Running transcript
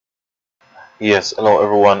Yes, hello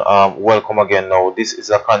everyone. Welcome again. Now, this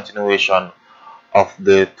is a continuation of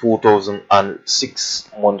the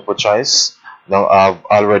 2006 multiple choice. Now, I've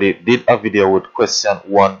already did a video with question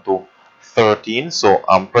 1 to 13, so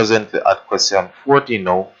I'm presently at question 14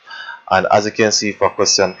 now. And as you can see, for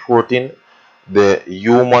question 14, the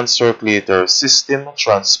human circulator system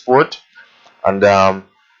transport, and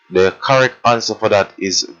the correct answer for that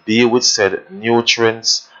is B, which said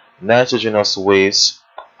nutrients, nitrogenous waste,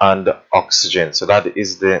 and oxygen. So that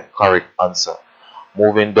is the correct answer.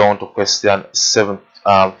 Moving down to question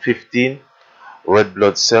 15, red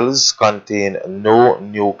blood cells contain no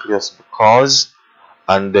nucleus because,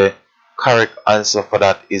 and the correct answer for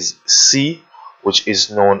that is C, which is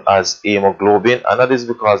known as hemoglobin, and that is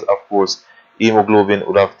because, of course, hemoglobin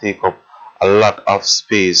would have taken up a lot of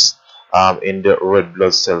space in the red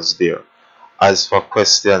blood cells there. As for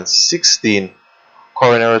question 16,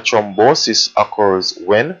 coronary thrombosis occurs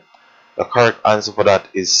when? The correct answer for that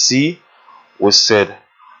is C. We said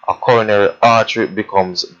a coronary artery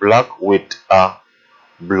becomes blocked with a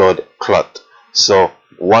blood clot. So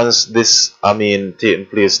once this taking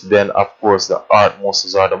place, then of course the heart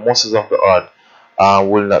muscles or the muscles of the heart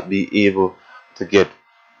will not be able to get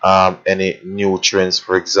any nutrients,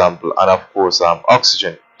 for example, and of course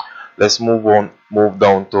oxygen. Let's move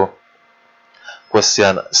down to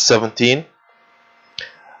question 17.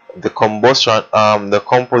 The composition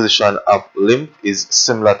of lymph is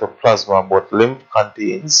similar to plasma, but lymph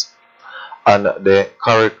contains, and the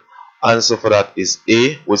correct answer for that is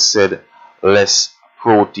A, which said less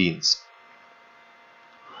proteins.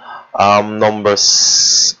 Number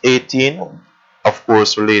 18, of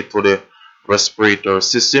course, relate to the respiratory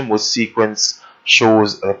system, which sequence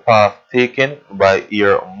shows the path taken by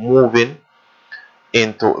air moving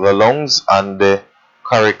into the lungs, and the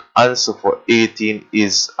correct answer for 18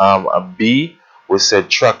 is a B. We said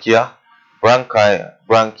trachea, bronchi,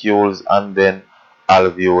 bronchioles, and then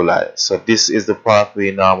alveoli. So this is the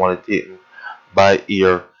pathway normally taken by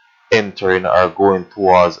air entering or going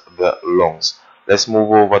towards the lungs. Let's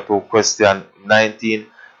move over to question 19.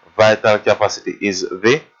 Vital capacity is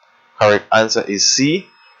the correct answer is C,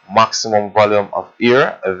 maximum volume of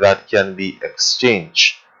air that can be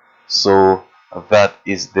exchanged. So that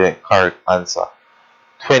is the correct answer.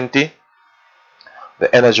 20.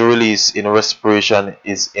 The energy release in respiration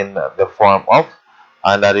is in the form of,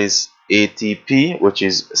 and that is ATP, which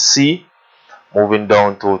is C. Moving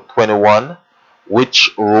down to 21.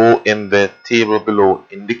 Which row in the table below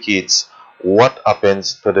indicates what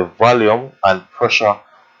happens to the volume and pressure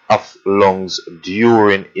of lungs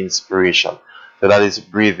during inspiration? So that is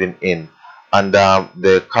breathing in. And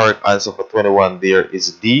the correct answer for 21 there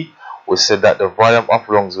is D. We said that the volume of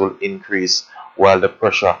lungs will increase while the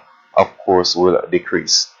pressure, of course, will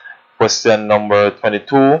decrease. Question number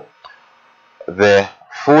 22. The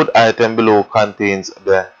food item below contains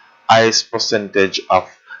the highest percentage of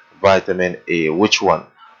vitamin A. Which one?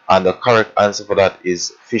 And the correct answer for that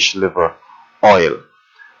is fish liver oil.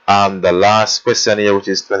 The last question here, which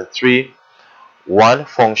is 23. One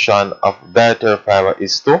function of dietary fiber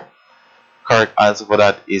is to. Correct answer for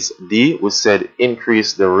that is D. We said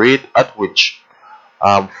increase the rate at which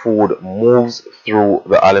food moves through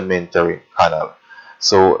the alimentary canal.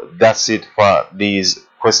 So that's it for these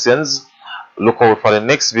questions. Look out for the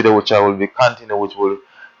next video, which I will be continuing, which will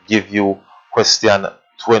give you question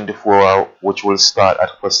 24, which will start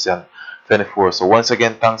at question 24. So once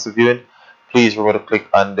again, thanks for viewing. Please remember to click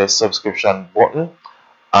on the subscription button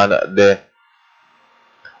and the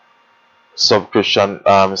subscription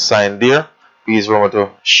sign there. Please remember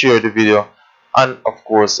to share the video, and of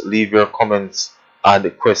course leave your comments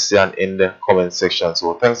and question in the comment section.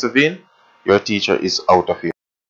 So thanks for viewing. Your teacher is out of here.